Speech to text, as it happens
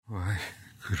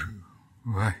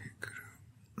ਵਾਹਿਗੁਰੂ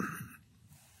ਵਾਹਿਗੁਰੂ।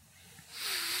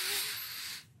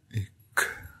 ਇੱਕ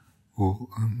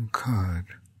ਓੰਕਾਰ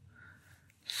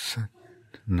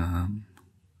ਸਤਿਨਾਮ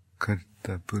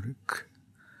ਕਰਤਾ ਪੁਰਖ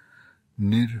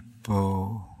ਨਿਰਭਉ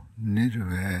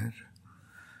ਨਿਰਵੈਰ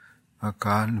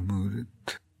ਅਕਾਲ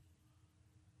ਮੂਰਤ।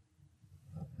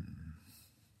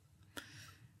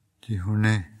 ਜੀ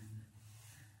ਹੁਣੇ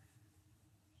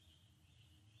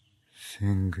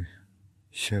ਸਿੰਘ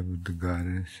ਸ਼ਬਦ ਗਾ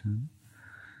ਰਹੇ ਸਨ,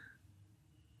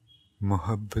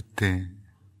 ਮੁਹੱਬतें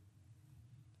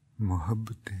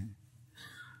ਮੁਹੱਬतें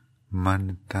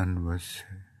ਮਨ ਤਨ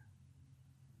ਵਸੈ।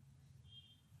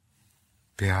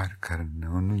 ਪਿਆਰ ਕਰਨਾ,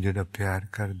 ਉਹਨੂੰ ਜਿਹੜਾ ਪਿਆਰ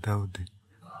ਕਰਦਾ ਉਹਦੇ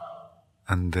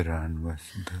ਅੰਦਰ ਆਣ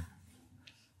ਵਸਦਾ।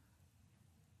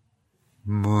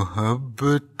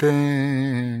 ਮੁਹੱਬतें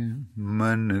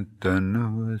ਮਨ ਤਨ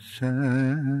ਵਸੈ,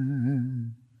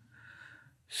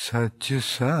 ਸੱਚ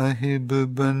ਸਾਹਿਬ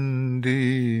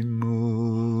ਬੰਦੀ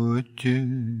ਮੋਚ।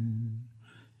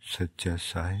 ਸੱਚਾ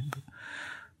ਸਾਹਿਬ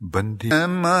ਬੰਦੀ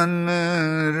ਮਨ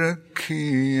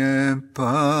ਰੱਖੀਐ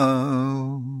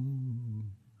ਪਾਉ,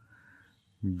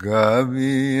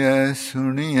 ਗਾਵੀਐ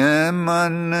ਸੁਣੀਐ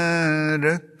ਮਨ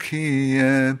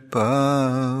ਰੱਖੀਐ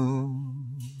ਪਾਉ।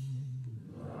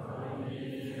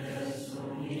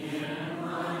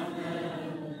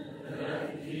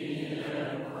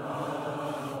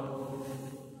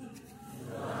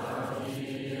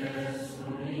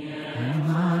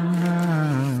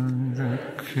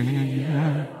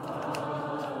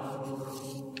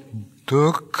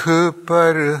 ਦੁਖ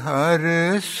ਪਰ ਹਰ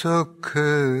ਸੁਖ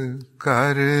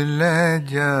ਕਰ ਲੈ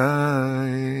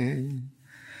ਜਾਏ,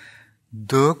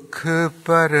 ਦੁਖ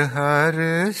ਪਰ ਹਰ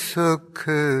ਸੁਖ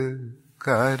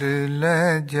ਕਰ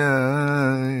ਲੈ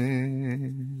ਜਾਏ।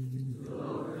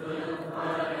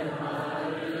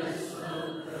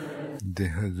 ਦੇ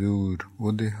ਹਜ਼ੂਰ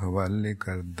ਉਹਦੇ ਹਵਾਲੇ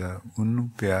ਕਰਦਾ, ਉਹਨੂੰ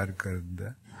ਪਿਆਰ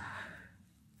ਕਰਦਾ।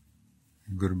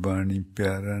 ਗੁਰਬਾਣੀ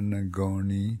ਪਿਆਰਾ ਨ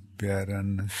ਗਾਉਣੀ, ਪਿਆਰਾ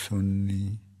ਨ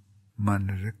ਸੁਣਨੀ, ਮਨ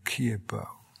ਰੱਖੀਏ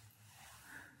ਪਾਓ।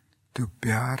 ਤੇ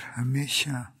ਪਿਆਰ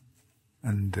ਹਮੇਸ਼ਾ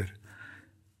ਅੰਦਰ,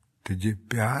 ਤੇ ਜੇ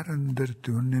ਪਿਆਰ ਅੰਦਰ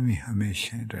ਤੇ ਉਹਨੇ ਵੀ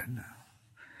ਹਮੇਸ਼ਾ ਹੀ ਰਹਿਣਾ।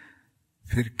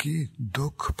 ਫਿਰ ਕੀ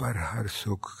ਦੁੱਖ ਪਰ ਹਰ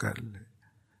ਸੁੱਖ ਕਰ ਲੈ।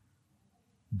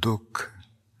 ਦੁੱਖ,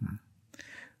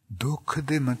 ਦੁੱਖ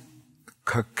ਦੇ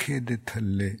ਖੱਖੇ ਦੇ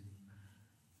ਥੱਲੇ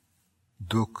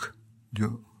ਦੁੱਖ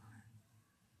ਜੋ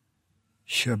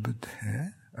ਸ਼ਬਦ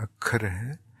ਹੈ, ਅੱਖਰ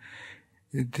ਹੈ,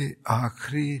 ਇਹਦੇ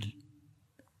ਆਖਰੀ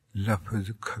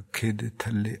ਲਫ਼ਜ਼ ਖੱਖੇ ਦੇ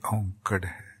ਥੱਲੇ ਔਂਕੜ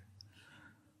ਹੈ।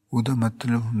 ਉਹਦਾ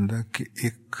ਮਤਲਬ ਹੁੰਦਾ ਕਿ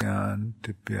ਇੱਕ ਗਿਆਨ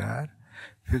ਤੇ ਪਿਆਰ,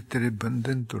 ਫਿਰ ਤੇਰੇ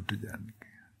ਬੰਧਨ ਟੁੱਟ ਜਾਣਗੇ।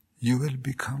 You will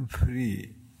become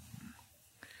free.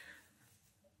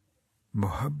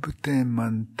 ਮੁਹੱਬतें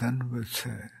ਮਨ ਤਨ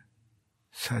ਵਸੈ,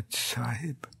 ਸੱਚ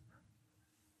ਸਾਹਿਬ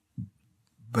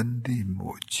ਬੰਦੀ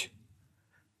ਮੋਚ।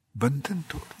 ਬੰਧਨ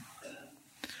ਤੋੜਨਾ।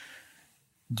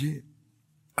 ਜੇ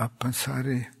ਆਪਾਂ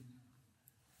ਸਾਰੇ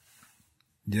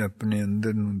ਜੇ ਆਪਣੇ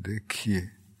ਅੰਦਰ ਨੂੰ ਦੇਖੀਏ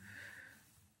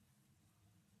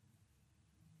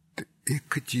ਤੇ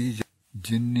ਇੱਕ ਚੀਜ਼,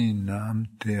 ਜਿਨੀ ਨਾਮ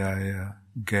ਤੇ ਆਇਆ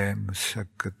ਗੈ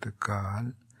ਮਸਕਤ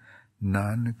ਕਾਲ,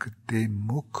 ਨਾਨਕ ਤੇ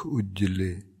ਮੁਖ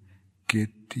ਉਜਲੇ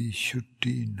ਕੀਤੀ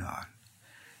ਛੁੱਟੀ ਨਾਲ।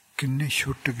 ਕਿੰਨੇ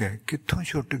ਛੁੱਟ ਗਏ, ਕਿੱਥੋਂ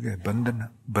ਛੁੱਟ ਗਏ?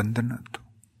 ਬੰਧਨਾਂ ਤੋਂ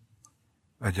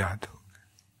ਆਜ਼ਾਦ ਹੋ।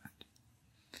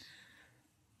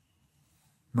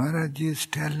 Maharaj Ji is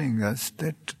telling us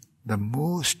that the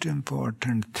most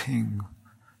important thing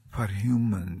for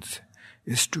humans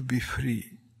is to be free.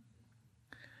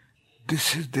 This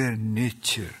is their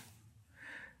nature.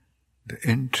 The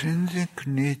intrinsic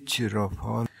nature of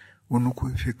all. ਉਹਨੂੰ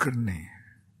ਕੋਈ ਫਿਕਰ ਨਹੀਂ ਹੈ,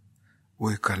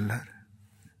 ਉਹ ਇਕੱਲਾ ਹੈ,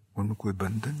 ਉਹਨੂੰ ਕੋਈ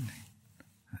ਬੰਧਨ ਨਹੀਂ।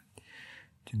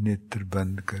 ਨੇਤਰ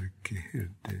ਬੰਦ ਕਰਕੇ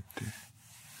ਹਿਰਦੇ ਤੇ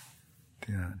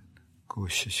ਧਿਆਨ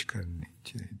ਕੋਸ਼ਿਸ਼ ਕਰਨੀ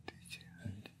ਚਾਹੀਦੀ।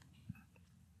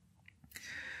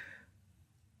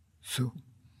 ਸੋ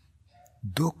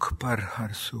ਦੁੱਖ ਪਰ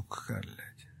ਹਰ ਸੁੱਖ ਕਰ ਲੈ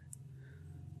ਜਾਏ।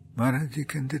 ਮਹਾਰਾਜ ਜੀ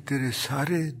ਕਹਿੰਦੇ ਤੇਰੇ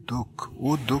ਸਾਰੇ ਦੁੱਖ,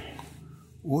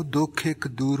 ਉਹ ਦੁੱਖ ਇੱਕ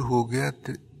ਦੂਰ ਹੋ ਗਿਆ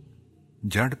ਤੇ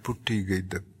ਜੜ ਪੁੱਟੀ ਗਈ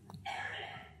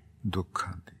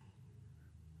ਦੁੱਖਾਂ ਦੀ।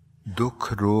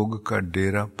 ਦੁੱਖ ਰੋਗ ਕਾ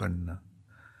ਡੇਰਾ ਪੰਨਾ,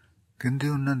 ਕਹਿੰਦੇ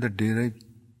ਉਹਨਾਂ ਦਾ ਡੇਰਾ ਹੀ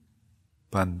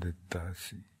ਬੰਨ ਦਿੱਤਾ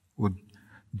ਸੀ। ਉਹ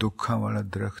ਦੁੱਖਾਂ ਵਾਲਾ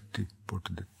ਦਰਖਤ ਹੀ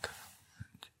ਪੁੱਟ ਦਿੱਤਾ।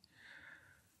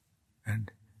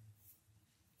 ਐਂਡ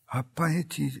ਆਪਾਂ ਇਹ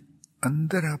ਚੀਜ਼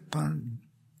ਅੰਦਰ ਆਪਾਂ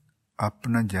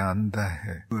ਆਪਣਾ ਜਾਣਦਾ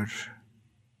ਹੈ।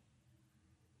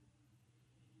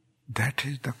 That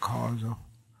is the cause of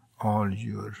all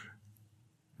your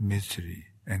misery,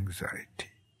 anxiety.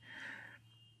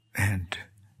 And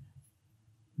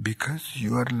because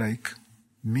you are like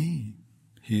me,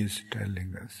 he is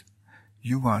telling us,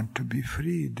 You want to be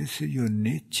free. This is your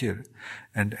nature.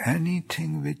 And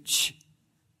anything which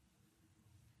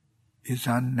is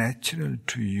unnatural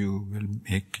to you will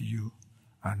make you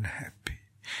unhappy.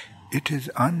 It is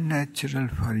unnatural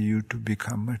for you to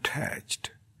become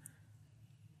attached.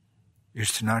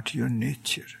 It's not your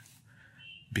nature.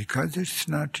 Because it's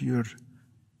not your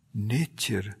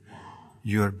nature,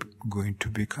 you are going to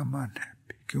become unhappy.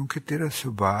 क्योंकि तेरा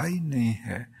स्वभाव ही नहीं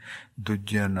है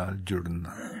दूजियां नाल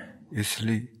जुड़ना.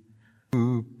 इसलिए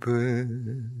रूप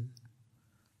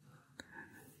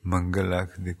मंगल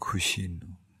आखदे खुशी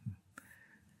नूं.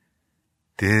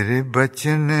 तेरे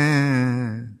बचन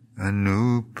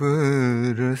अनूप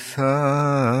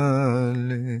रसाले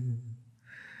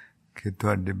कि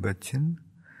तुहाडे बचन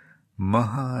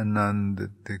महा आनंद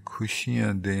ते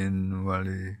खुशियां देन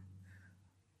वाले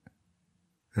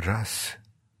रस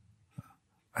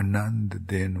आनंद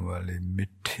देन वाले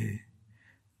मिठे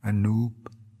अनूप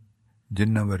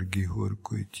जिन्ना वर्गी होर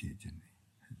कोई चीज नहीं.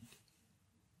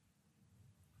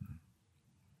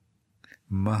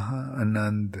 महा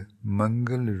आनंद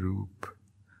मंगल रूप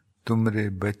तुमरे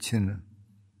बचन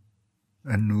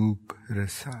अनूप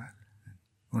रसाल.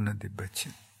 उन्हां दे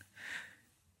बचन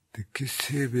ते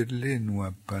किसे वेले नूं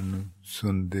आपां नूं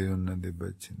सुनदे उन्हां दे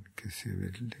बचन किसे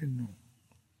वेले नूं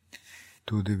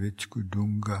तो उहदे विच कोई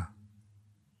डूंगा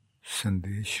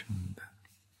संदेश हुंदा.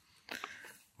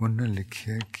 उन्हां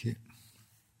लिखिआ कि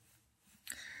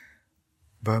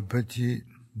Baba Ji,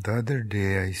 the other day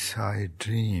I saw a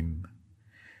dream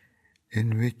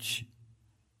in which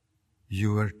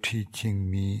you are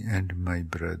teaching me and my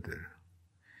brother.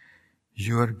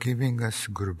 You are giving us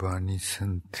Gurbani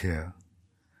Santhya,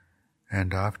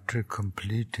 and after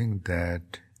completing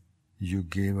that, you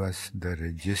gave us the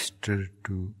register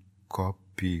to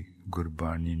copy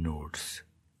Gurbani notes.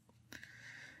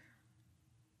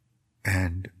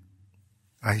 And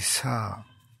I saw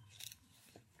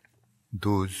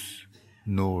those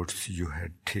notes you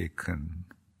had taken.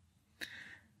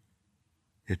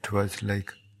 It was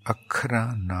like Akhra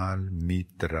Nal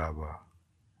Mitrava,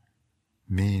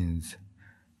 means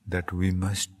that we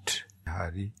must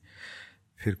Hari,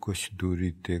 फिर कुछ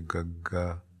दूरी ते गग्गा,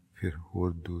 फिर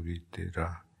होर दूरी ते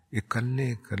राह,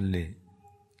 इकल्ले इकल्ले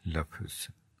लफ्ज़,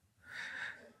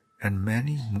 and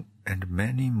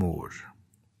many more.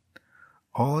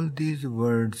 All these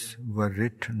words were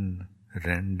written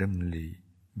randomly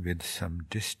with some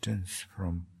distance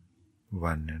from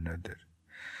one another.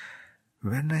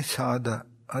 When I saw the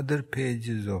other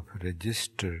pages of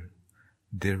register,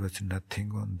 there was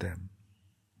nothing on them.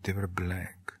 They were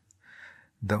blank.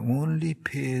 The only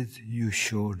page you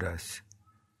showed us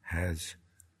has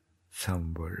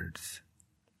some words.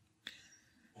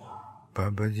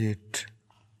 Babaji,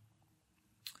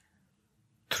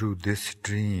 through this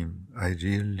dream,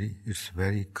 it's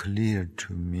very clear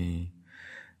to me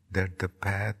that the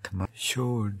path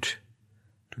showed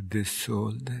to this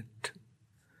soul that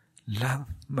love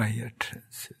my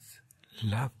utterances,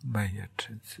 love my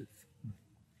utterances.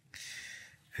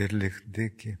 फिर लिख दे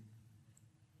कि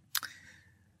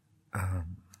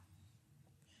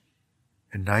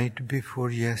a night before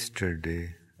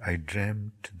yesterday, I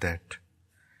dreamt that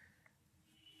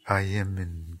I am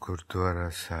in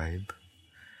Gurdwara Sahib,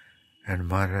 and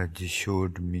Maharaj Ji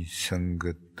showed me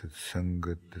Sangat,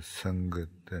 Sangat,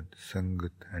 Sangat, and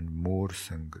Sangat, and more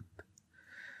Sangat.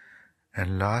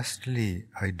 And lastly,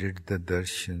 I did the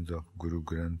darshans of Guru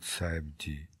Granth Sahib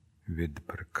Ji with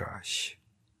Prakash.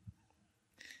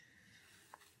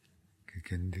 कि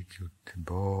कहंदे कि उत्थे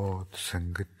बहुत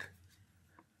संगत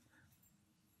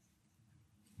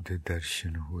दे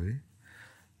दर्शन हुए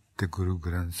ते गुरु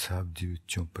ग्रंथ साहब जी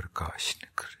विचों प्रकाश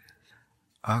निकल रहा.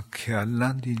 आ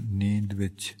ख्यालां दी नींद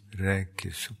विच रह के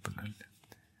सुपना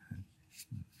लेंदे.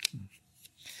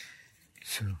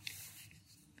 सो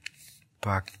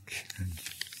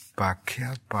पाख्या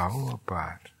पाओ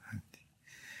अपार.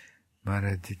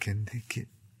 महाराज जी कहंदे कि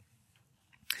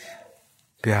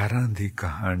प्यारां दी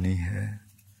कहानी है.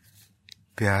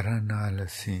 प्यारां नाल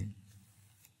असीं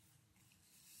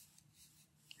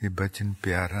ये बचन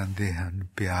प्यारां दे हन.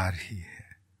 प्यार ही है,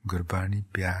 गुरबाणी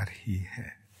प्यार ही है.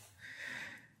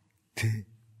 ते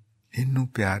इनू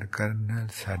प्यार करन नाल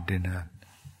साडे नाल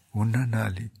उन्हां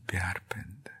नाल ही प्यार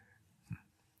पैंदा.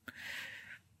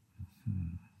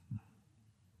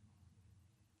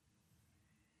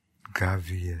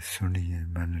 गाविए सुनिए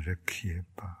मन रखिए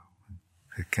पाओ.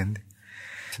 फिर कहंदे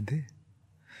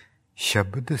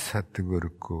शब्द सतगुर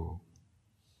को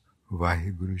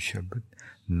वाहिगुरु शब्द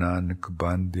नानक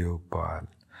बांधियो पाल.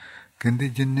 कहंदे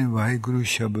जिन्ने वाहिगुरु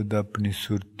शब्द अपनी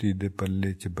सुरती दे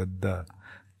पल्ले च बद्धा,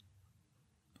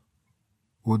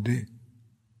 ओदे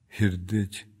हिरदे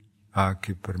च ਆ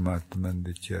ਕੇ ਪਰਮਾਤਮਾ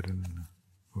ਦੇ ਚਰਨ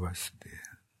ਵਸਦੇ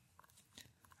ਹਨ।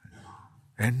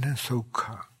 ਇੰਨਾ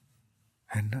ਸੌਖਾ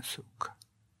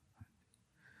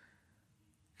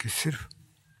ਕਿ ਸਿਰਫ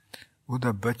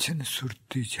ਉਹਦਾ ਬਚਨ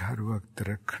ਸੁਰਤੀ 'ਚ ਹਰ ਵਕਤ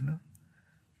ਰੱਖਣਾ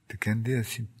ਤੇ ਕਹਿੰਦੇ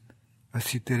ਅਸੀਂ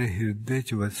ਤੇਰੇ ਹਿਰਦੇ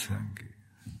 'ਚ ਵਸਾਂਗੇ।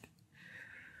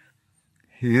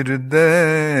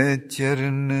 ਹਿਰਦੈ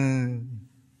ਚਰਨ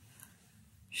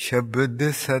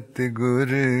ਸ਼ਬਦ ਸਤਿਗੁਰ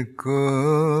ਕੋ,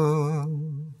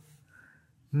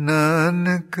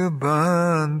 ਨਾਨਕ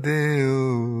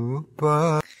ਬਾਂਧਿਓ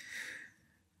ਪਾ।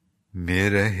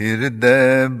 ਮੇਰਾ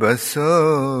ਹਿਰਦੈ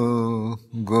ਬਸੋ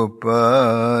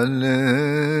ਗੋਪਾਲ,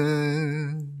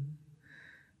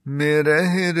 ਮੇਰਾ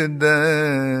ਹਿਰਦੈ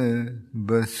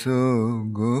ਬਸੋ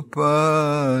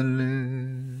ਗੋਪਾਲ।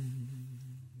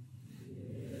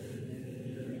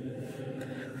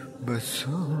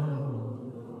 ਬਸੋ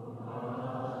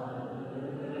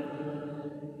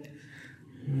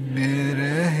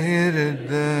ਮੇਰਾ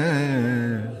ਹਿਰਦੈ,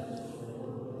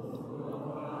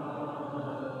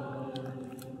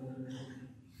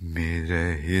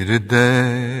 ਮੇਰਾ ਹਿਰਦੈ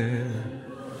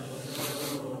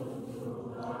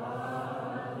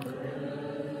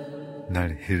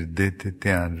ਨਾਲ ਹਿਰਦੇ ਤੇ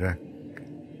ਧਿਆਨ ਰੱਖ।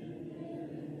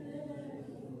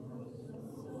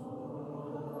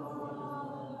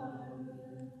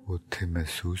 ਉੱਥੇ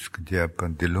ਮਹਿਸੂਸ ਜੇ ਆਪਾਂ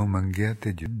ਦਿਲੋਂ ਮੰਗਿਆ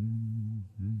ਤੇ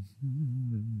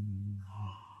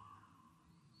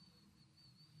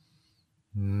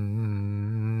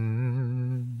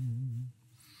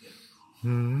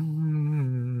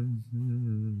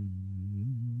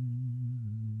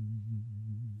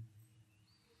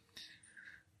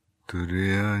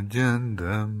ਤੁਰਿਆ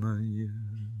ਜਾਂਦਾ ਮਾਇਆ,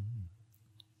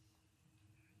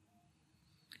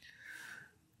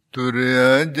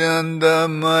 ਤੁਰਿਆ ਜਾਂਦਾ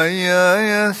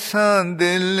ਮਾਇਆ ਅਸਾਂ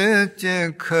ਦਿਲ 'ਚ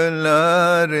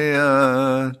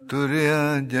ਖਲਾਰਿਆ,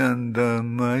 ਤੁਰਿਆ ਜਾਂਦਾ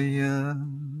ਮਾਇਆ।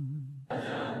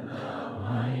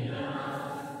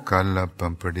 ਕੱਲ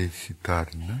ਆਪਾਂ ਪੜ੍ਹੀ ਸੀ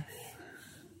ਧਾਰਨਾ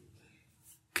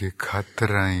ਕਿ ਖਤ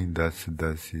ਰਾਹੀਂ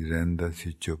ਦੱਸਦਾ ਸੀ, ਰਹਿੰਦਾ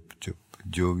ਸੀ ਚੁੱਪ ਚੁੱਪ।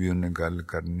 ਜੋ ਵੀ ਉਹਨੇ ਗੱਲ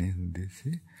ਕਰਨੀ ਹੁੰਦੀ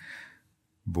ਸੀ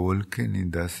ਬੋਲ ਕੇ ਨਹੀਂ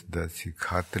ਦੱਸਦਾ ਸੀ,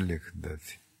 ਖਤ ਲਿਖਦਾ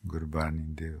ਸੀ। ਗੁਰਬਾਣੀ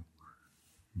ਦੇ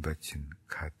ਬਚਨ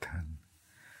ਖਤ ਹਨ।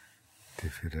 ਤੇ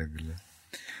ਫਿਰ ਅਗਲਾ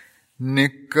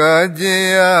ਨਿੱਕਾ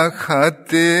ਜਿਹਾ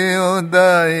ਖਤ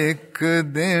ਉਹਦਾ ਇੱਕ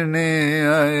ਦਿਨ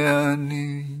ਆਇਆ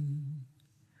ਨੀ,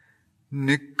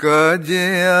 ਨਿੱਕਾ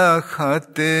ਜਿਹਾ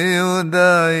ਖਤ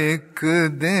ਉਹਦਾ ਇੱਕ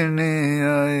ਦਿਨ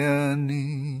ਆਇਆ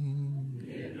ਨੀ।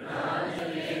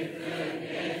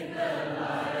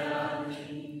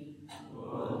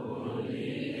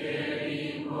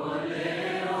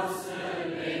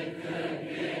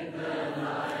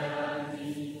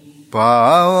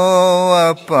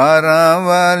 ਪਾਓ ਅਪਾਰਾਂ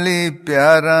ਵਾਲੀ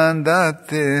ਪਿਆਰਾਂ ਦਾ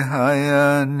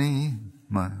ਤਿਹਾਇਆ ਨੀ।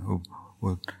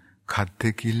 ਉਹ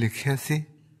ਖਾਤੇ ਕੀ ਲਿਖਿਆ ਸੀ?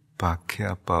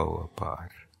 ਭਾਖਿਆ ਪਾਓ ਅਪਾਰ,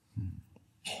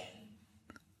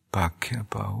 ਭਾਖਿਆ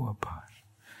ਪਾਓ ਅਪਾਰ।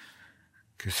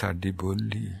 ਕਿ ਸਾਡੀ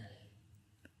ਬੋਲੀ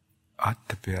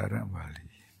ਅੱਤ ਪਿਆਰਾਂ ਵਾਲੀ।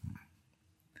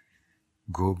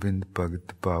 ਗੋਬਿੰਦ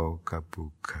ਭਗਤ ਪਾਓ ਕਾ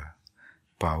ਭੁੱਖਾ,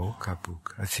 ਪਾਓ ਕਾ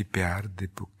ਭੁੱਖਾ। ਅਸੀਂ ਪਿਆਰ ਦੇ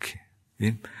ਭੁੱਖੇ।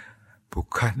 ਇਹ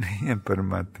ਭੁੱਖਾ ਨਹੀਂ ਹੈ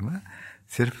ਪਰਮਾਤਮਾ,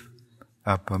 ਸਿਰਫ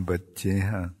ਆਪਾਂ ਬੱਚੇ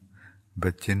ਹਾਂ।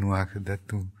 ਬੱਚੇ ਨੂੰ ਆਖਦਾ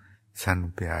ਤੂੰ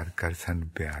ਸਾਨੂੰ ਪਿਆਰ ਕਰ, ਸਾਨੂੰ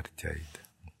ਪਿਆਰ ਚਾਹੀਦਾ।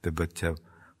 ਤੇ ਬੱਚਾ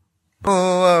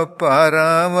ਉਹ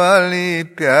ਅਪਾਰਾਂ ਵਾਲੀ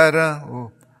ਪਿਆਰਾਂ,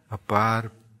 ਉਹ ਅਪਾਰ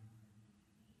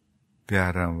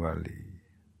ਪਿਆਰਾਂ ਵਾਲੀ।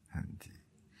 ਹਾਂਜੀ,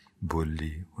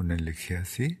 ਬੋਲੀ ਉਹਨੇ ਲਿਖਿਆ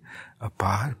ਸੀ,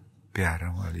 ਅਪਾਰ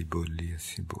ਪਿਆਰਾਂ ਵਾਲੀ ਬੋਲੀ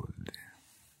ਅਸੀਂ ਬੋਲਦੇ ਹਾਂ।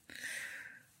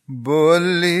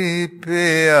 ਬੋਲੀ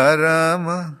ਪਿਆਰਾ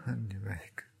ਮਨ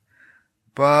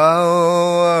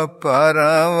ਪਾਓ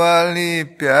ਅਪਾਰਾਂ ਵਾਲੀ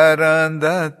ਪਿਆਰਾਂ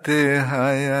ਦਾ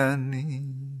ਤਿਹਾਇਆ ਨੀ।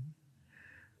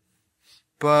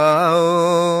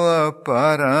 ਪਾਓ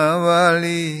ਅਪਾਰਾਂ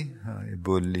ਵਾਲੀ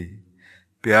ਬੋਲੀ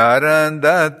ਪਿਆਰਾਂ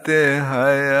ਦਾ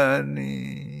ਤਿਹਾਇਆ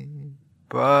ਨੀ।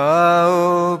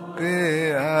 ਪਾਓ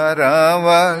ਪਿਆਰਾਂ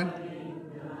ਵਾਲੀ,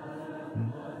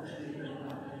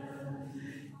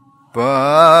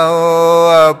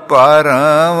 ਪਾਓ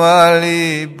ਅਪਾਰਾਂ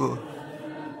ਵਾਲੀ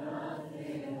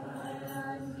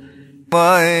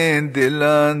ਮਾਏ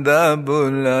ਦਿਲਾਂ ਦਾ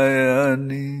ਬੁਲਾਇਆ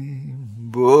ਨੀ।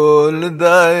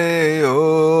 ਬੋਲਦਾ ਏ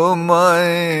ਓ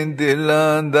ਮਾਏ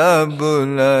ਦਿਲਾਂ ਦਾ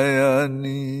ਬੁਲਾਇਆ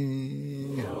ਨੀ।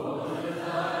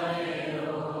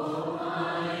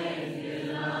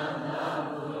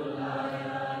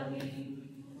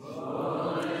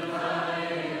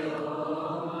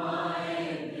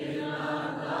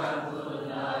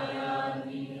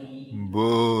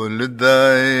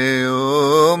 ਬੋਲਦਾ ਏ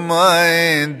ਓ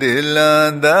ਮਾਏ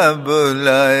ਦਿਲਾਂ ਦਾ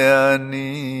ਬੁਲਾਇਆ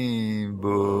ਨੀ।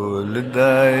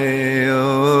 ਬੋਲਦਾ ਏ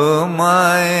ਓ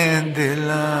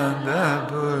ਦਿਲਾਂ ਦਾ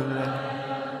ਬੋਲਾ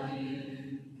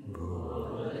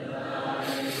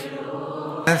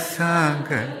ਅਸਾਂ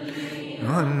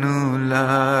ਉਹਨੂੰ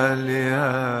ਲਾ ਲਿਆ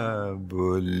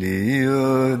ਬੋਲੀ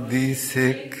ਉਹਦੀ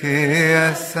ਸਿੱਖ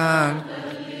ਅਸਾਂ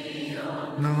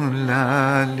ਨੂੰ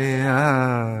ਲਾ ਲਿਆ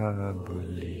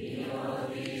ਬੋਲੀ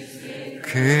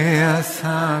ਕਿ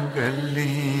ਅਸਾਂ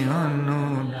ਗੱਲੀ ਉਹਨੂੰ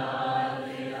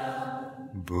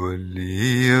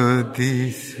ਬੋਲੀ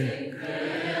ਉਹਦੀ ਸਿੱਖ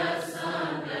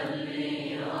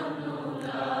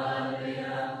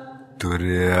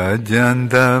ਤੁਰਿਆ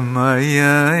ਜਾਂਦਾ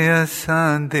ਮਾਇਆ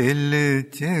ਅਸਾਂ ਦਿਲ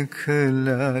ਚ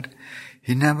ਖਲਾਰ.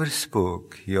 He never spoke.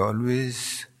 He always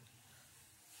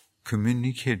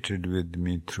communicated with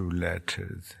me through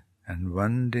letters. And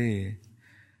one day,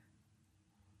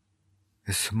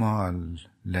 a small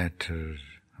letter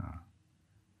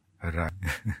arrived.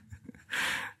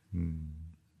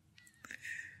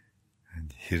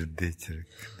 ਹਿਰਦੇ ਚ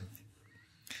ਰੱਖ.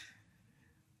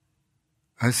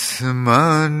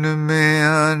 आसमान में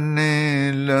आने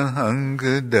लहंग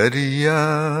दरिया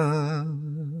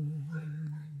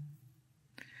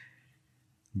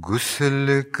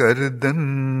गुस्ल करदन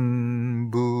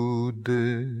बूद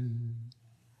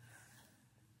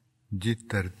जी.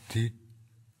 धरती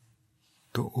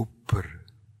तो उपर,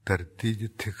 धरती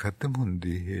जिथे खत्म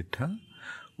हुंदी हेठा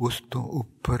उस तो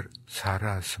उपर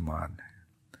सारा आसमान है.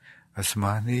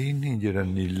 आसमान यही नहीं जिहड़ा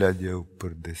नीला जिहा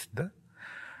उपर दिसदा.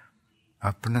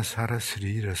 अपना सारा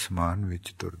शरीर आसमान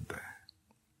विच तुरदा है.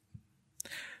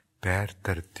 पैर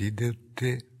धरती दे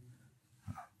उत्ते,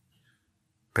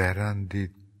 पैरां दी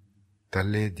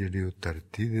तले जिहड़े ओह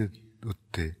धरती दे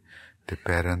उत्ते ते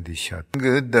पैरां दी छत.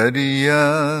 दरिया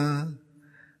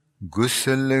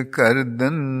गुस्ल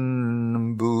करदन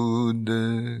बूद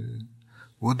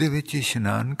ਉਹਦੇ ਵਿੱਚ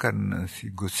ਇਸ਼ਨਾਨ ਕਰਨਾ ਸੀ.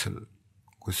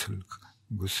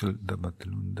 ਗੁਸਲ ਦਾ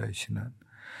ਮਤਲਬ ਹੁੰਦਾ ਇਸ਼ਨਾਨ.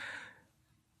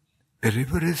 A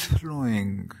river is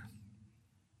flowing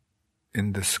in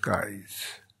the skies.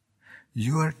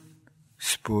 You are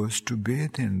supposed to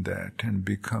bathe in that and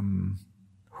become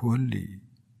holy.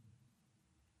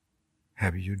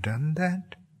 Have you done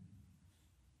that?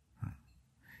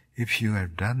 If you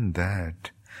have done that,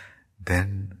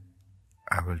 then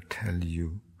I will tell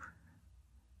you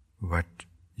what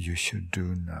you should do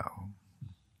now.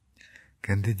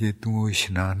 ਕਹਿੰਦੇ ਜੇ ਤੂੰ ਉਹ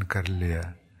ਇਸ਼ਨਾਨ ਕਰ ਲਿਆ,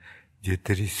 ਜੇ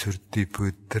ਤੇਰੀ ਸੁਰਤੀ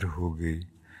ਪਵਿੱਤਰ ਹੋ ਗਈ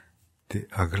ਤੇ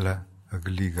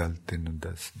ਅਗਲੀ ਗੱਲ ਤੈਨੂੰ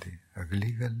ਦੱਸ ਦੇ.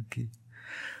 ਅਗਲੀ ਗੱਲ ਕੀ?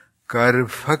 ਕਰ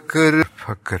ਫਕਰ.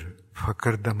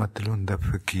 ਫਕਰ ਦਾ ਮਤਲਬ ਹੁੰਦਾ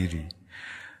ਫਕੀਰੀ.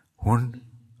 ਹੁਣ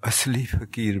ਅਸਲੀ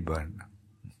ਫਕੀਰ ਬਣ.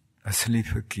 ਅਸਲੀ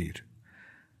ਫਕੀਰ.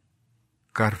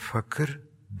 ਕਰ ਫਕਰ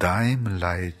ਦਾਇਮ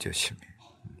ਲਾਏ ਚਸ਼ਮੇ.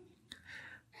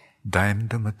 ਦਾਇਮ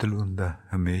ਦਾ ਮਤਲਬ ਹੁੰਦਾ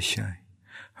ਹਮੇਸ਼ਾ.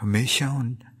 ਹਮੇਸ਼ਾ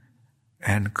ਹੁਣ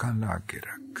ਐਨਕਾਂ ਲਾ ਕੇ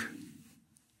ਰੱਖ.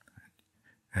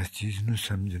 ਇਸ ਚੀਜ਼ ਨੂੰ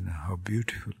ਸਮਝਣਾ. How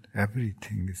beautiful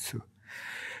everything is so.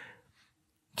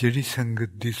 ਜਿਹੜੀ ਸੰਗਤ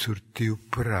ਦੀ ਸੁਰਤੀ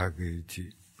ਉੱਪਰ ਆ ਗਈ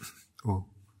ਜੀ, ਉਹ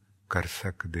ਕਰ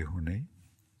ਸਕਦੇ ਹੋ ਨਹੀਂ.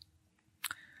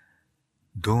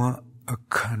 ਦੋਵਾਂ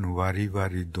ਅੱਖਾਂ ਨੂੰ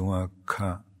ਵਾਰੀ ਦੋਵਾਂ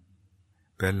ਅੱਖਾਂ,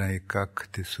 ਪਹਿਲਾਂ ਇੱਕ ਅੱਖ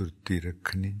ਤੇ ਸੁਰਤੀ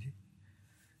ਰੱਖਣੀ ਜੀ.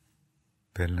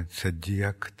 ਪਹਿਲਾਂ ਸੱਜੀ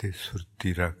ਅੱਖ ਤੇ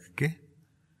ਸੁਰਤੀ ਰੱਖ ਕੇ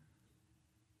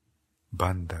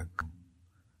ਬੰਦ ਅੱਖ,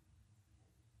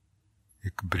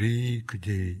 ਇੱਕ ਬਰੀਕ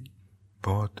ਜਿਹੀ,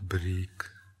 ਬਹੁਤ ਬਰੀਕ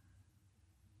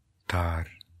ਤਾਰ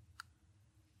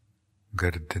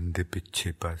ਗਰਦਨ ਦੇ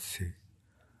ਪਿੱਛੇ ਪਾਸੇ,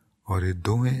 ਔਰ ਇਹ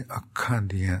ਦੋਵੇਂ ਅੱਖਾਂ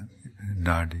ਦੀਆਂ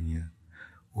ਨਾੜੀਆਂ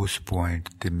ਉਸ ਪੁਆਇੰਟ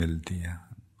ਤੇ ਮਿਲਦੀਆਂ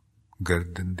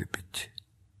ਗਰਦਨ ਦੇ ਪਿੱਛੇ,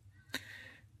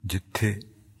 ਜਿੱਥੇ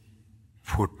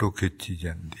ਫੋਟੋ ਖਿੱਚੀ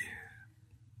ਜਾਂਦੀ ਹੈ.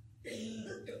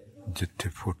 ਜਿੱਥੇ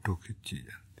ਫੋਟੋ ਖਿੱਚੀ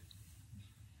ਜਾਂਦੀ.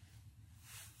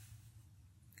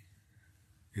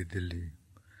 ਇਹਦੇ ਲਈ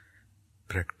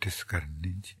ਪ੍ਰੈਕਟਿਸ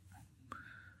ਕਰਨੀ ਜੀ.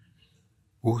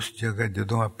 ਉਸ ਜਗ੍ਹਾ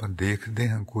ਜਦੋਂ ਆਪਾਂ ਦੇਖਦੇ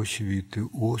ਹਾਂ ਕੁਛ ਵੀ, ਤੇ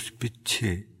ਉਸ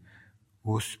ਪਿੱਛੇ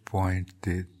ਉਸ ਪੁਆਇੰਟ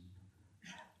ਤੇ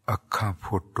ਅੱਖਾਂ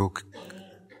ਫੋਟੋ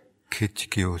ਖਿੱਚ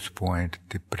ਕੇ ਉਸ ਪੁਆਇੰਟ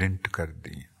ਤੇ ਪ੍ਰਿੰਟ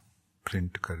ਕਰਦੀਆਂ.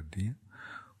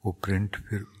 ਉਹ ਪ੍ਰਿੰਟ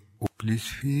ਫਿਰ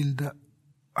please feel the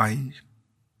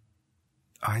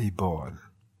eyeball,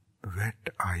 wet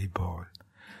eyeball,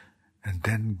 and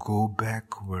then go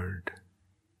backward.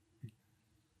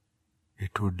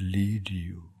 It would lead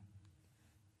you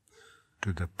to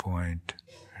the point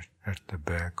at the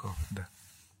back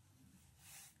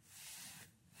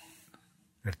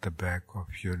of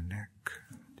your neck.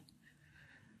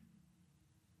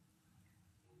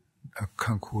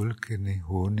 ਅੱਖਾਂ ਖੋਲ ਕੇ ਨਹੀਂ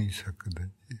ਹੋ ਨਹੀਂ ਸਕਦਾ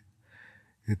ਜੀ.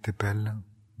 ਇਹ ਤੇ ਪਹਿਲਾਂ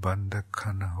ਬੰਦ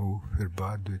ਅੱਖਾਂ ਨਾ ਹੋ, ਫਿਰ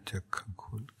ਬਾਅਦ ਵਿੱਚ ਅੱਖਾਂ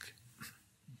ਖੋਲ ਕੇ.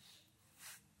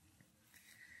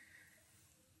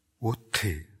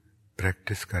 ਉੱਥੇ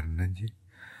ਪ੍ਰੈਕਟਿਸ ਕਰਨਾ ਜੀ.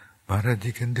 महाराज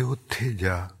जी कहते उत्थे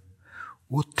जा,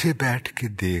 उत्थे बैठ के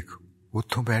देख,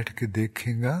 उथों बैठ के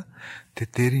देखेगा ते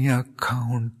तेरियां अखां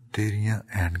हुण तेरियां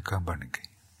ऐनकां बन गई.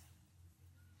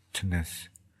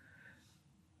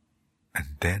 And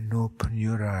then open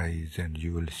your eyes and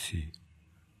you will see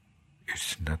it's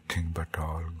nothing but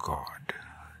all God.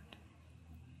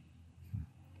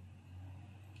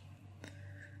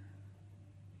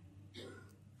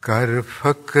 कर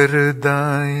फकर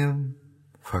दायम.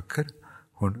 फकर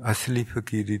हुण असली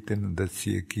फकीरी तैनूं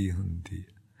दसीए की हुंदी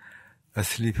है.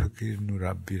 असली फकीर नूं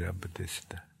रब ही रब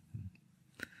दिसदा.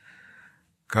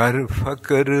 कर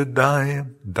फकर दायम,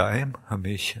 दायम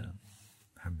हमेशा,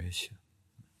 हमेशा.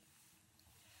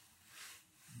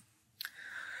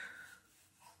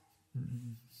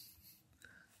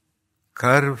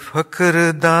 कर फकर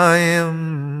दायम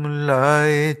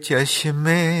लाए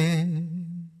चश्मे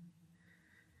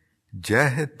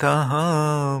जह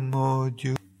तहां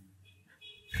मौजूद.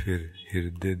 फिर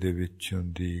हिरदे दे विचों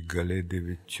दी, गले दे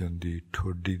विचों दी,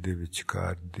 ठोडी दे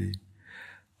विचकार दी,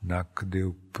 नक दे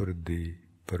उपर दी,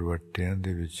 परवटियां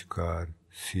दे विचकार,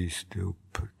 सीस दे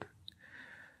उपर.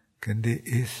 कहंदे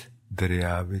इस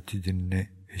दरिया विच जिन्ने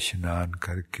इशनान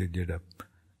करके जिहड़ा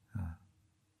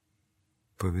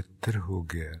पवित्र हो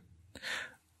गया,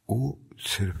 वो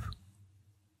सिर्फ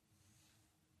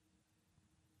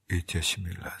ये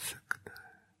चश्मे ला सकता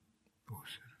है. वो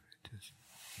सिर्फ ये चश्मे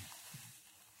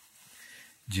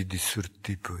जिहदी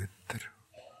सुरती पवित्र हो.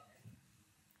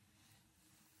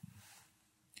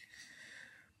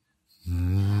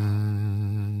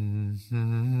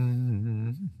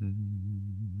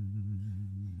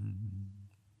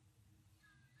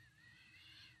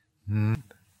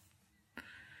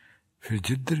 फिर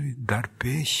जिधर भी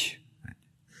दरपेश,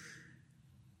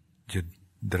 जब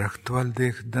दरख्त वाल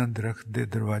देखदा, दरख्त दे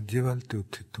दरवाजे वाल, ते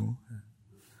उत्थे तू है.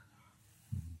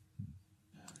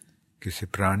 किसी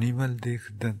प्राणी वाल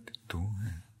देखदा ते तू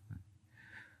है.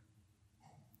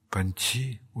 पंछी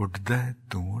उड़दा है,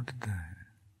 तू उड़दा है.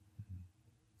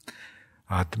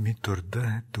 आदमी तुरदा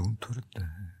है, तू तुरदा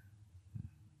है.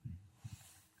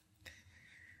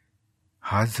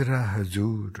 हाजरा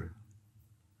हजूर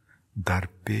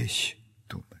दरपेश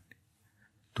तू बने.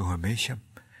 तू हमेशा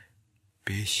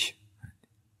पेश,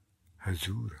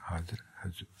 हजूर, हाजर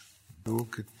हजूर. दो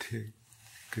किथे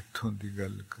किथों दी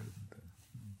गल करदा.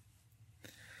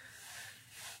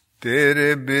 तेरे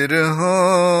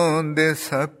बिरहों दे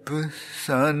सप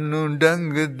सानू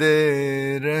डंग दे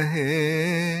रहे.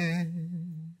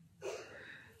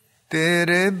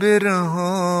 तेरे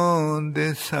बिरहों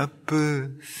दे सप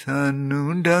सानू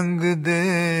डंग दे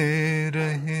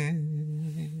रहे.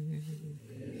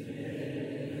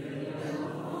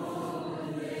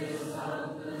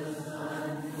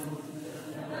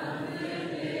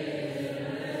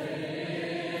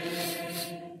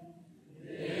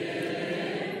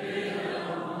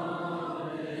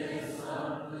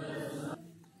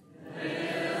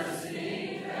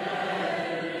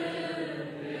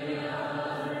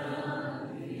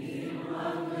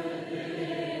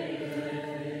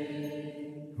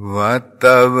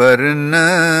 वातावरण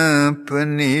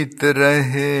पनीत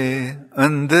रहे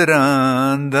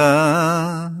अंदरां दा.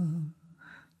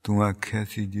 तू आख्या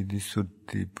सी जिहदी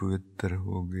सुरती पवित्र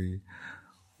हो गई,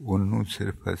 ओनू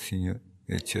सिर्फ असीं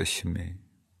ये चश्मे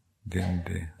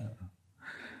देंदे हां.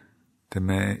 ते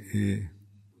मैं ये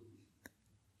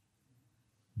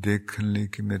देखण लई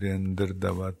कि मेरे अंदर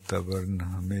दा वातावरण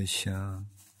हमेशा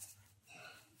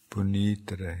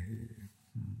पुनीत रहे.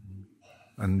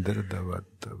 अंदर दा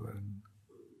वातावरण.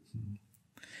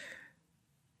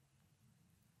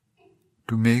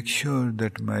 To make sure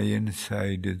that my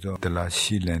inside is all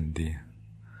तलाशी लैंदी.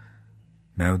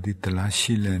 मैं उहदी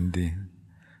तलाशी लैंदी.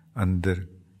 अंदर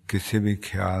किसी भी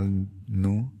ख्याल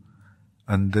नू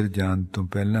अंदर जान तो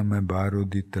पहला मैं बाहर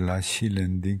उहदी तलाशी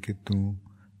लैंदी कि तू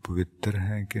पवित्र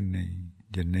है कि नहीं.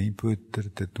 जे नहीं पवित्र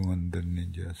ते तू अंदर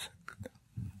नहीं जा सकता.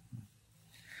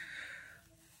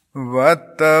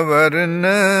 वातावरण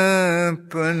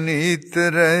पनीत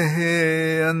रहे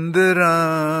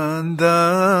अंदरां दा.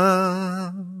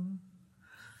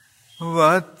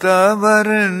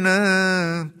 वातावरण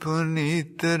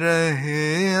पुनीत रहे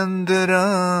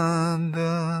अंदरां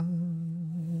दा.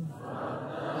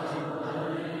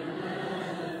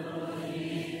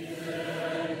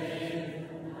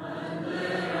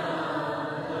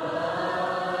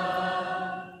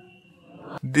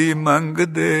 दी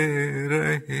मंगदे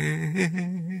रहे.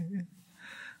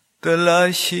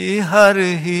 तलाशी हर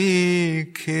ही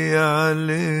ख्याल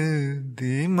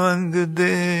दी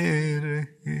मंगदे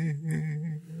रहे.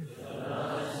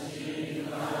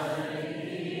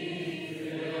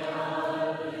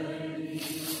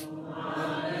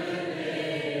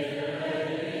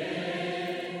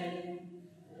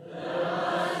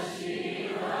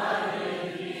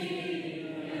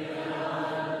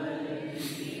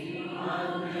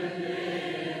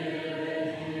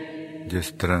 ਜਿਸ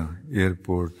ਤਰ੍ਹਾਂ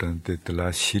ਏਅਰਪੋਰਟਾਂ 'ਤੇ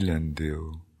ਤਲਾਸ਼ੀ ਲੈਂਦੇ ਹੋ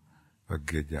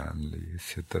ਅੱਗੇ ਜਾਣ ਲਈ,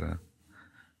 ਇਸੇ ਤਰ੍ਹਾਂ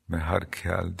ਮੈਂ ਹਰ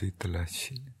ਖਿਆਲ ਦੀ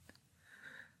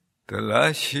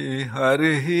ਤਲਾਸ਼ੀ ਹਰ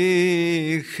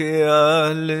ਹੀ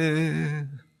ਖਿਆਲ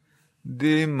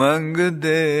ਦੀ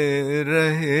ਮੰਗਦੇ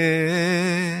ਰਹੇ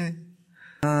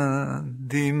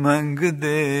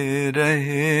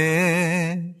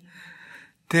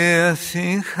ਤੇ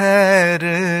ਅਸੀਂ ਖੈਰ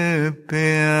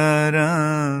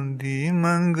ਪਿਆਰਾਂ ਦੀ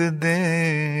ਮੰਗਦੇ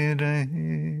ਰਹੇ।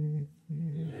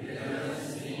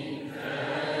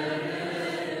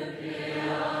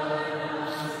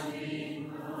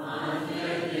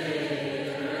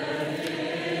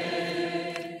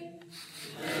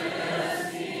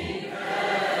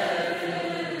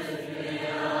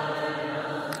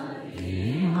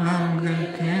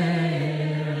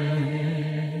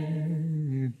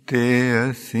 ਤੇ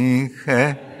ਅਸੀਂ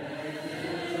ਖੈਰ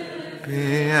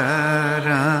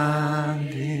ਪਿਆਰਾਂ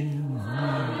ਦੀ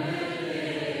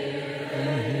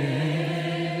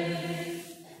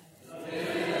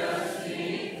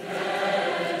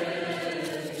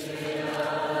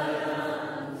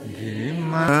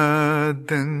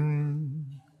ਮਦੰ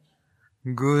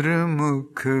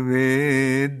ਗੁਰਮੁਖ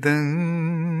ਵੇਦੰ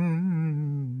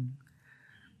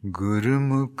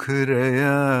ਗੁਰਮੁਖ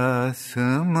ਰਹਾ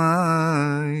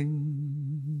ਸਮਾਈ।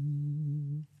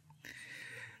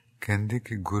 ਕਹਿੰਦੇ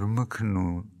ਕਿ ਗੁਰਮੁਖ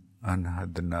ਨੂੰ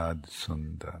ਅਨਹਦ ਨਾਦ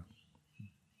ਸੁਣਦਾ।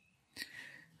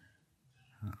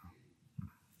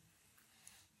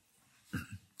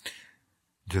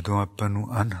 ਜਦੋਂ ਆਪਾਂ ਨੂੰ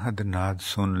ਅਨਹਦ ਨਾਦ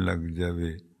ਸੁਣ ਲੱਗ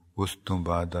ਜਾਵੇ, ਉਸ ਤੋਂ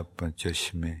ਬਾਅਦ ਆਪਾਂ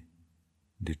ਚਸ਼ਮੇ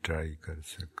ਦੀ ਟਰਾਈ ਕਰ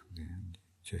ਸਕਦੇ ਹਾਂ,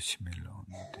 ਚਸ਼ਮੇ ਲਾਉਣ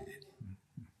ਦੀ।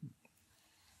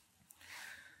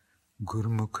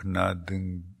 ਗੁਰਮੁਖ ਨਾਦੰ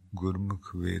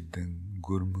ਗੁਰਮੁਖ ਵੇਦੰ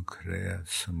ਗੁਰਮੁਖ ਰਹਾ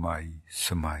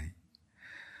ਸਮਾਈ।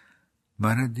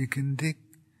 ਮਹਾਰਾਜ ਜੀ ਕਹਿੰਦੇ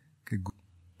ਕਿ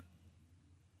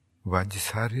ਵੱਜ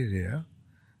ਸਾਰੇ ਰਿਹਾ,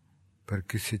 ਪਰ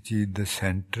ਕਿਸੇ ਚੀਜ਼ ਦਾ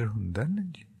ਸੈਂਟਰ ਹੁੰਦਾ ਨਾ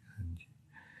ਜੀ। ਹਾਂਜੀ,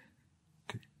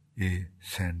 ਤੇ ਇਹ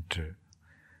ਸੈਂਟਰ।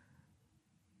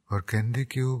 ਔਰ ਕਹਿੰਦੇ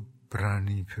ਕਿ ਉਹ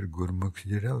ਪ੍ਰਾਣੀ ਫਿਰ ਗੁਰਮੁਖ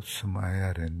ਜਿਹੜਾ ਉਹ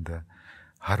ਸਮਾਇਆ ਰਹਿੰਦਾ,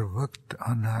 ਹਰ ਵਕਤ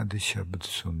ਅਨਾਦ ਸ਼ਬਦ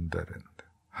ਸੁਣਦਾ ਰਹਿੰਦਾ,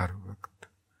 ਹਰ ਵਕਤ।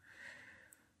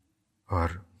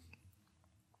 ਔਰ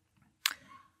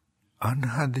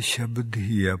ਅਨਹਦ ਸ਼ਬਦ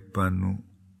ਹੀ ਆਪਾਂ ਨੂੰ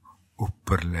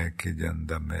ਉੱਪਰ ਲੈ ਕੇ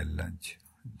ਜਾਂਦਾ ਮਹਿਲਾਂ 'ਚ।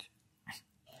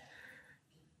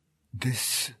 This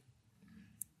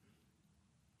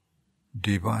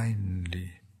divinely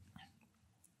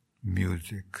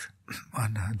music,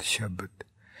 Anhad Shabad,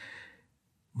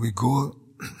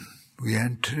 we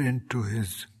enter into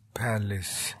his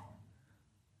palace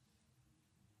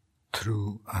through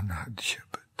Anhad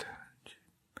Shabad.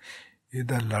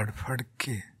 ਇਹਦਾ ਲੜ ਫੜ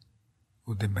ਕੇ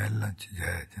ਉਹਦੇ ਮਹਿਲਾਂ 'ਚ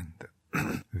ਜਾਇਆ ਜਾਂਦਾ,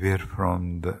 where from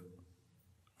the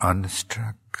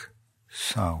unstruck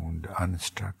sound,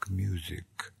 unstruck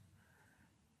music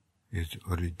is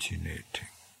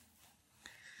originating.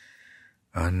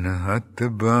 ਅਨਹਤ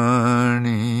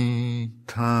ਬਾਣੀ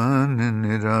ਥਾਨ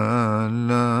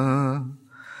ਨਿਰਾਲਾ,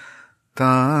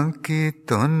 ਤਾਂ ਕੀ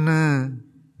ਤੁਨ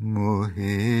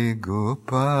ਮੋਹੇ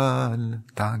ਗੋਪਾਲ।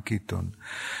 ਤਾਂ ਕੀ ਤੁਨ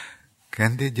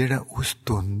ਕਹਿੰਦੇ ਜਿਹੜਾ ਉਸ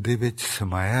ਧੁਨ ਦੇ ਵਿੱਚ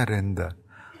ਸਮਾਇਆ ਰਹਿੰਦਾ,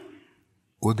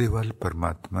 ਉਹਦੇ ਵੱਲ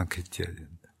ਪਰਮਾਤਮਾ ਖਿੱਚਿਆ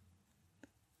ਜਾਂਦਾ।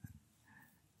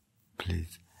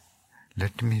 Please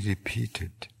let me repeat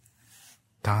it.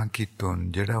 ਤਾਂ ਕਿ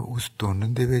ਧੁਨ, ਜਿਹੜਾ ਉਸ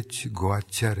ਧੁਨ ਦੇ ਵਿੱਚ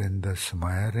ਗੁਆਚਿਆ ਰਹਿੰਦਾ,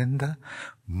 ਸਮਾਇਆ ਰਹਿੰਦਾ,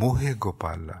 ਮੋਹੇ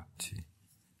ਗੋਪਾਲਾ ਜੀ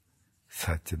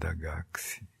ਸੱਚ ਦਾ ਗਾਹਕ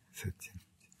ਸੀ। ਸੱਚ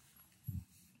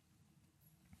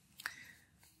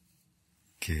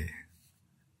ਕਿ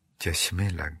ਚਸ਼ਮੇ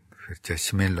ਲੱਗ, ਫਿਰ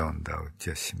ਚਸ਼ਮੇ ਲਾਉਂਦਾ ਉਹ,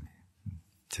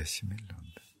 ਚਸ਼ਮੇ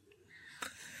ਲਾਉਂਦਾ।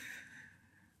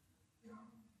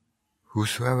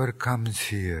 Whosoever comes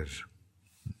here,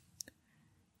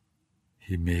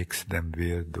 he makes them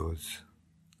wear those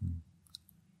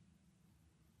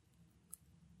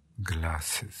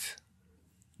glasses,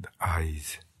 the eyes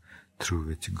through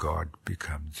which God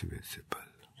becomes visible.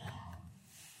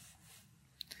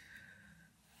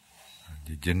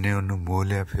 ਜਿੰਨੇ ਉਹਨੂੰ ਮੋਹ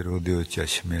ਲਿਆ, ਫਿਰ ਉਹਦੇ ਉਹ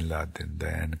ਚਸ਼ਮੇ ਲਾ ਦਿੰਦਾ,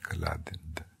 ਐਨਕ ਲਾ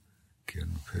ਦਿੰਦਾ, ਕਿ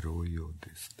ਉਹਨੂੰ ਫਿਰ ਉਹੀ ਉਹ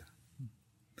ਦਿਸਦਾ।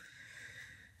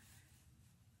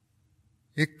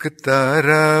 ਇੱਕ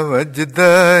ਤਾਰਾ ਵੱਜਦਾ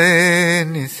ਏ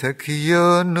ਨੀ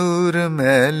ਸਖੀਓ ਨੂਰ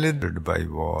ਮਹਿਲ, by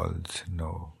walls.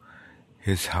 No,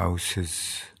 his house is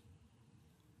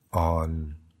all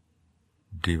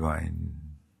divine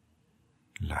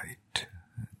light.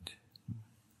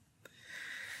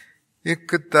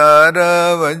 ਇੱਕ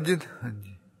ਤਾਰਾ ਵੱਜਦਾ,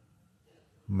 ਹਾਂਜੀ,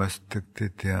 ਮਸਤਕ ਤੇ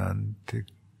ਧਿਆਨ ਤੇ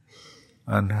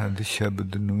ਅਨਹਦ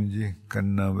ਸ਼ਬਦ ਨੂੰ ਜੀ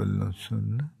ਕੰਨਾਂ ਵੱਲੋਂ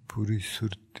ਸੁਣ, ਪੂਰੀ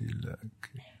ਸੁਰਤੀ ਲਾ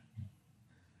ਕੇ।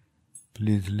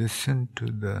 Please listen to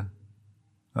the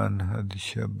Anhad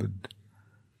Shabad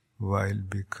while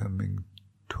becoming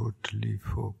totally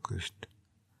focused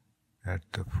at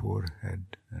the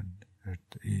forehead and at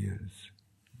the ears.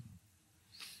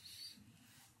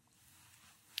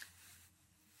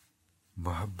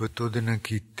 ਮੁਹੱਬਤ ਉਹਦੇ ਨਾਲ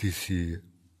ਕੀਤੀ ਸੀ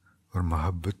ਔਰ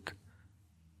ਮੁਹੱਬਤ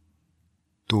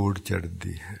ਤੋੜ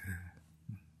ਚੜ੍ਹਦੀ ਹੈ।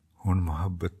 ਹੁਣ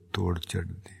ਮੁਹੱਬਤ ਤੋੜ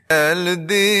ਚੜ੍ਹਦੀ ਹੈ। ਮਹਿਲ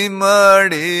ਦੀ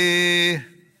ਮਾੜੀ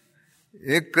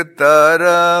ਇੱਕ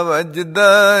ਤਾਰਾ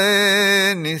ਵੱਜਦਾ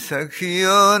ਏ ਨੀ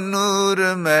ਸਖੀਓ ਨੂਰ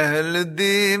ਮਹਿਲ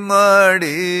ਦੀ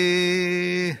ਮਾੜੀ।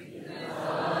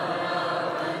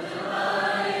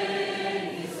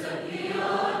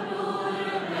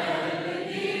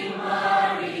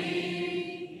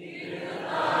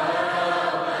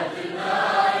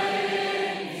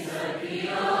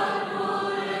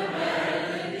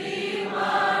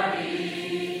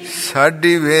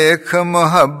 ਸਾਡੀ ਵੇਖ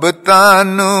ਮੁਹੱਬਤਾਂ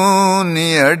ਨੂੰ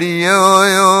ਨੀ ਅੜਿਓ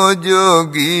ਓ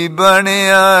ਜੋਗੀ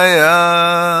ਬਣਿਆ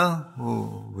ਆ।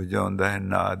 ਉਹ ਵਜਾਉਂਦਾ ਹੈ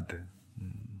ਨਾਦ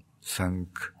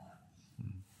ਸੰਖ।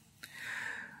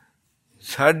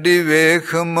 ਸਾਡੀ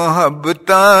ਵੇਖ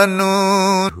ਮੁਹੱਬਤਾਂ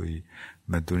ਨੂੰ ਹੋਈ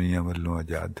ਮੈਂ ਦੁਨੀਆ ਵੱਲੋਂ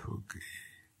ਆਜ਼ਾਦ ਹੋ ਗਈ,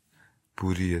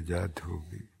 ਪੂਰੀ ਆਜ਼ਾਦ ਹੋ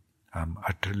ਗਈ। I am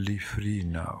ਅਟਰਲੀ free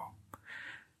now.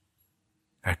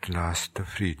 At last the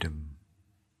freedom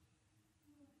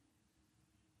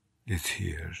is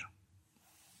here.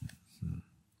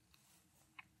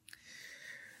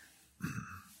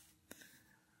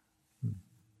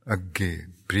 Again,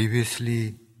 previously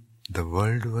the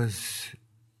world was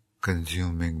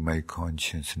consuming my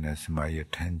consciousness, my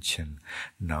attention.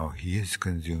 Now he is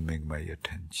consuming my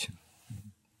attention.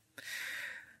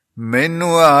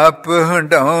 ਮੈਨੂੰ ਆਪ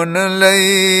ਹੰਡਾਉਣ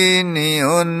ਲਈ ਨੀ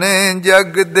ਉਹਨੇ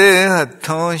ਜਗ ਦੇ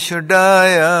ਹੱਥੋਂ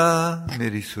ਛੁਡਾਇਆ।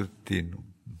 ਮੇਰੀ ਸੁਰਤੀ ਨੂੰ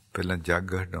ਪਹਿਲਾਂ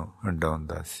ਜੱਗ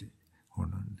ਹੰਡਾਉਂਦਾ ਸੀ,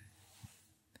 ਹੁਣ ਉਹਨੇ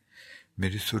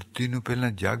ਮੇਰੀ ਸੁਰਤੀ ਨੂੰ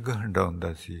ਪਹਿਲਾਂ ਜੱਗ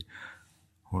ਹੰਡਾਉਂਦਾ ਸੀ,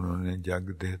 ਹੁਣ ਉਹਨੇ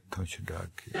ਜੱਗ ਦੇ ਹੱਥੋਂ ਛੁਡਾ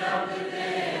ਕੇ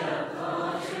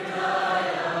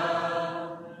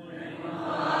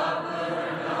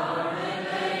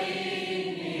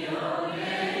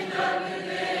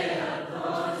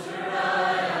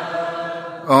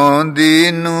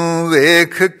ਆਉਂਦੀ ਨੂੰ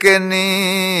ਵੇਖ ਕੇ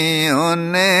ਨੀ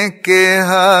ਉਹਨੇ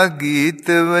ਕਿਹਾ ਗੀਤ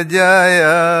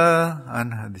ਵਜਾਇਆ।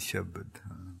 ਅਨਹਦ ਸ਼ਬਦ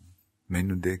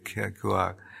ਮੈਨੂੰ ਦੇਖਿਆ ਕਿ ਉਹ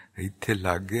ਆ ਇੱਥੇ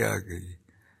ਲਾਗੇ ਆ ਗਈ,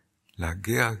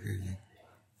 ਲਾਗੇ ਆ ਗਈ।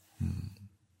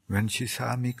 When she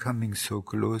saw me coming so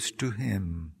close to him,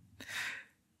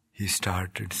 he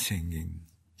started singing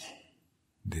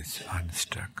this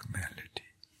unstruck melody.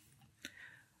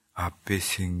 ਆਪੇ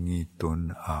ਸਿੰਗੀ ਤੁਨ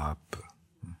ਆਪ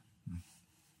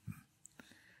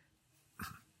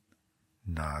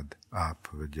ਨਾਦ ਆਪ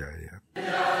ਵਜਾਇਆ।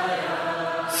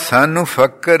 ਸਾਨੂੰ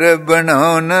ਫਕਰ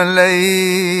ਬਣਾਉਣ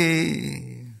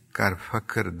ਲਈ ਕਰ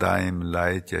ਫਕਰ ਦਾਇਮ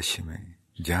ਲਾਏ ਚਸ਼ਮੇ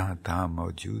ਜਹਾਂ ਤਹਾਂ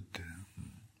ਮੌਜੂਦ।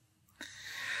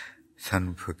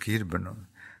 ਸਾਨੂੰ ਫਕੀਰ ਬਣਾਉਣ,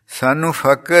 ਸਾਨੂੰ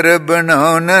ਫਕਰ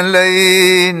ਬਣਾਉਣ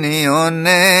ਲਈ ਨੀ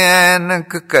ਉਹਨੇ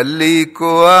ਐਨਕ ਕੱਲੀ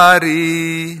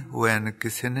ਕੁਆਰੀ। ਉਹ ਐਨਕ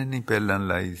ਕਿਸੇ ਨੇ ਨਹੀਂ ਪਹਿਲਾਂ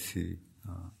ਲਾਈ ਸੀ।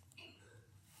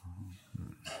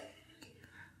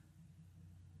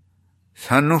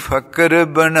 ਸਾਨੂੰ ਫਕਰ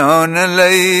ਬਣਾਉਣ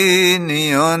ਲਈ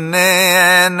ਨੀ ਉਹਨੇ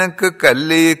ਐਨਕ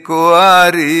ਕੱਲੀ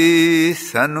ਕੁਆਰੀ।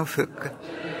 ਸਾਨੂੰ ਫਕਰ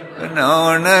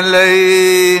ਬਣਾਉਣ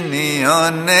ਲਈ ਨੀ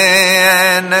ਉਹਨੇ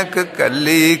ਐਨਕ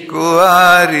ਕੱਲੀ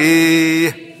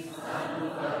ਕੁਆਰੀ।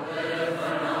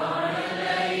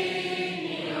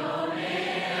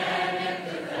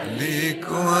 ਕੱਲੀ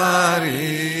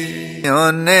ਕੁਆਰੀ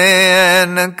ਉਹਨੇ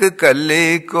ਐਨਕ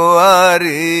ਕੱਲੀ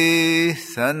ਕੁਆਰੀ।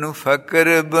 ਸਾਨੂੰ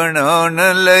ਫਕਰ ਬਣਾਉਣ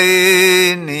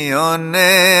ਲਈ ਨੀ ਉਹਨੇ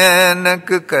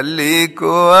ਐਨਕ ਕੱਲੀ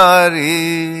ਕੁਆਰੀ।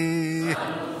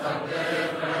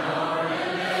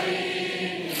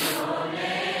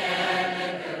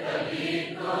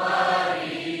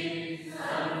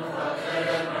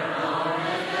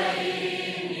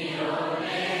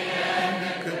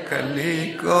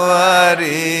 ਕੱਲੀ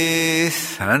ਕੁਆਰੀ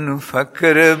ਸਾਨੂੰ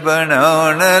ਫਕਰ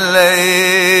ਬਣਾਉਣ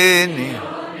ਲਈ ਨੀ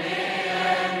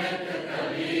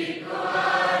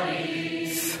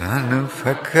ਸਾਨੂੰ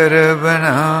ਫਕਰ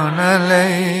ਬਣਾਉਣ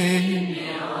ਲਈ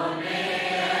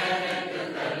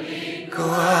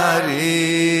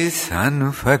ਕੁਆਰੀ।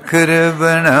 ਸਾਨੂੰ ਫਕਰ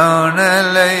ਬਣਾਉਣ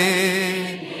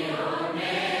ਲਈ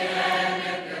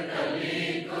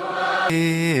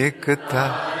ਇਕਤਾ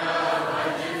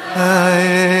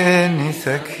ਆਏ ਨੀ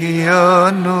ਸਖੀਓ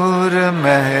ਨੂਰ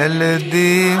ਮਹਿਲ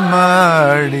ਦੀ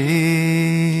ਮਾੜੀ।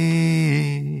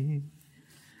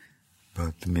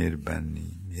 ਬਹੁਤ ਮਿਹਰਬਾਨੀ,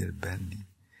 ਮਿਹਰਬਾਨੀ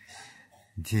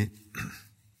ਜੀ।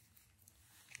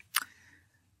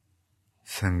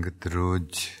 ਸੰਗਤ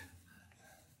ਰੋਜ਼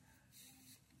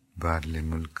ਬਾਹਰਲੇ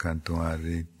ਮੁਲਕਾਂ ਤੋਂ ਆ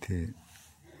ਰਹੀ ਥੇ।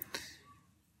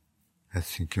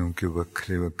 ਅਸੀਂ ਕਿਉਂਕਿ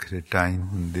ਵੱਖਰੇ ਵੱਖਰੇ ਟਾਈਮ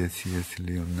ਹੁੰਦੇ ਸੀ, ਇਸ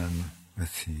ਲਈ ਉਹਨਾਂ ਨੂੰ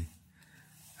ਅਸੀਂ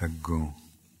ਅੱਗੋਂ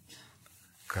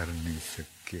ਕਰ ਨਹੀਂ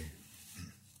ਸਕੇ।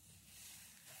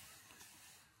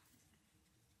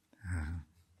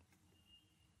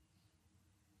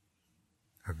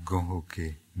 ਅੱਗੋਂ ਹੋ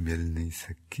ਕੇ ਮਿਲ ਨਹੀਂ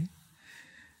ਸਕੀ।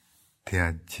 ਤੇ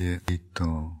ਅੱਜ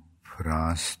ਤੋਂ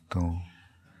ਫਰਾਂਸ ਤੋਂ,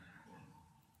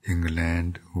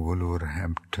 ਇੰਗਲੈਂਡ,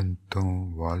 ਵੋਲਵਰਹੈਂਪਟਨ ਤੋਂ,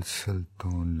 ਵਾਲਸਲ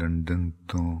ਤੋਂ, ਲੰਡਨ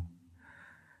ਤੋਂ,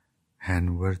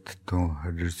 ਹੈਨਵਰਥ ਤੋਂ,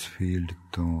 ਹਡਰਸਫੀਲਡ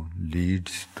ਤੋਂ,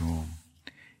 ਲੀਡਸ ਤੋਂ,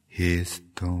 ਹੇਸ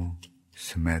ਤੋਂ,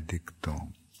 ਸਮੈਦਿਕ ਤੋਂ,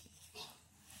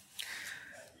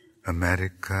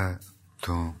 ਅਮਰੀਕਾ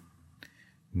ਤੋਂ,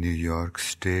 ਨਿਊਯਾਰਕ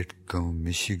ਸਟੇਟ ਤੋਂ,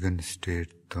 ਮਿਸ਼ੀਗਨ ਸਟੇਟ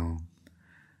ਤੋਂ,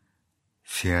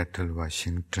 ਸਿਐਟਲ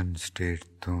ਵਾਸ਼ਿੰਗਟਨ ਸਟੇਟ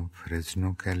ਤੋਂ,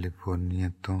 ਫ੍ਰੈਜ਼ਨੋ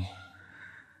ਕੈਲੀਫੋਰਨੀਆ ਤੋਂ,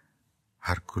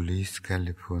 ਹਰਕੁਲੀਸ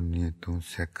ਕੈਲੀਫੋਰਨੀਆ ਤੋਂ,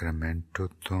 ਸੈਕਰਾਮੈਂਟੋ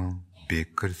ਤੋਂ,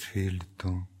 ਬੇਕਰਸਫੀਲਡ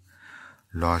ਤੋਂ,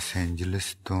 ਲਾਸ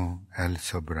ਐਂਜਲਸ ਤੋਂ, ਐਲ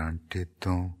ਸਬਰਾਂਟੇ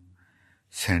ਤੋਂ,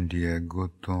 ਸੈਨ ਡਿਏਗੋ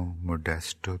ਤੋਂ,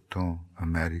 ਮੋਡੈਸਟੋ ਤੋਂ,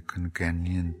 ਅਮੈਰੀਕਨ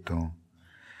ਕੈਨੀਅਨ ਤੋਂ,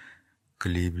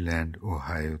 ਕਲੀਵਲੈਂਡ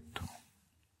ਓਹਾਇਓ ਤੋਂ।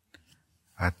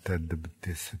 ਅੱਤ ਅਦਬ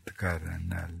ਤੇ ਸਤਿਕਾਰਾਂ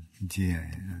ਨਾਲ ਜੀ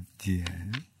ਆਇਆਂ, ਜੀ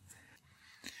ਆਇਆਂ।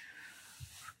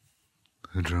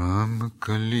 ਰਾਮ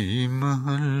ਕਲੀ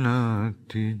ਮਹੱਲਾ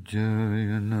ਤੀਜਾ।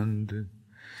 ਆਨੰਦ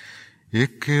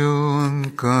ਇਕ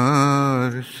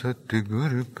ਓੰਕਾਰ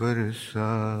ਸਤਿਗੁਰ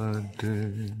ਪ੍ਰਸਾਦ।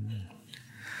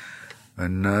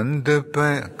 ਆਨੰਦ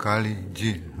ਪੈ ਕਾਲੀ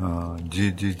ਜੀ, ਹਾਂ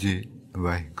ਜੀ ਜੀ ਜੀ,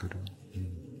 ਵਾਹਿਗੁਰੂ।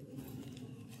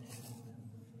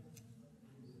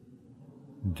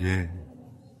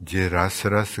 ਜੇ ਰਸ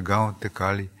ਰਸ ਗਾਓ ਤੇ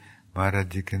ਕਾਲੀ, ਮਹਾਰਾਜ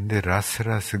ਜੀ ਕਹਿੰਦੇ ਰਸ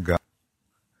ਰਸ ਗਾ।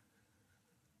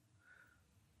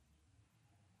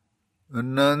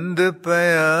 ਆਨੰਦ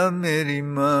ਪਿਆ ਮੇਰੀ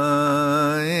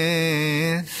ਮਾਏ,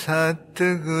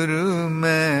 ਸਤਿਗੁਰੂ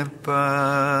ਮੈਂ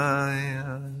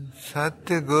ਪਾਇਆ।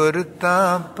 ਸਤਿਗੁਰ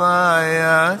ਤਾਂ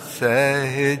ਪਾਇਆ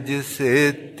ਸਹਿਜ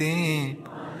ਸੇਤੀ,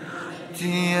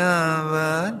 ਜੀਆਂ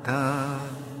ਵਾਧਾ।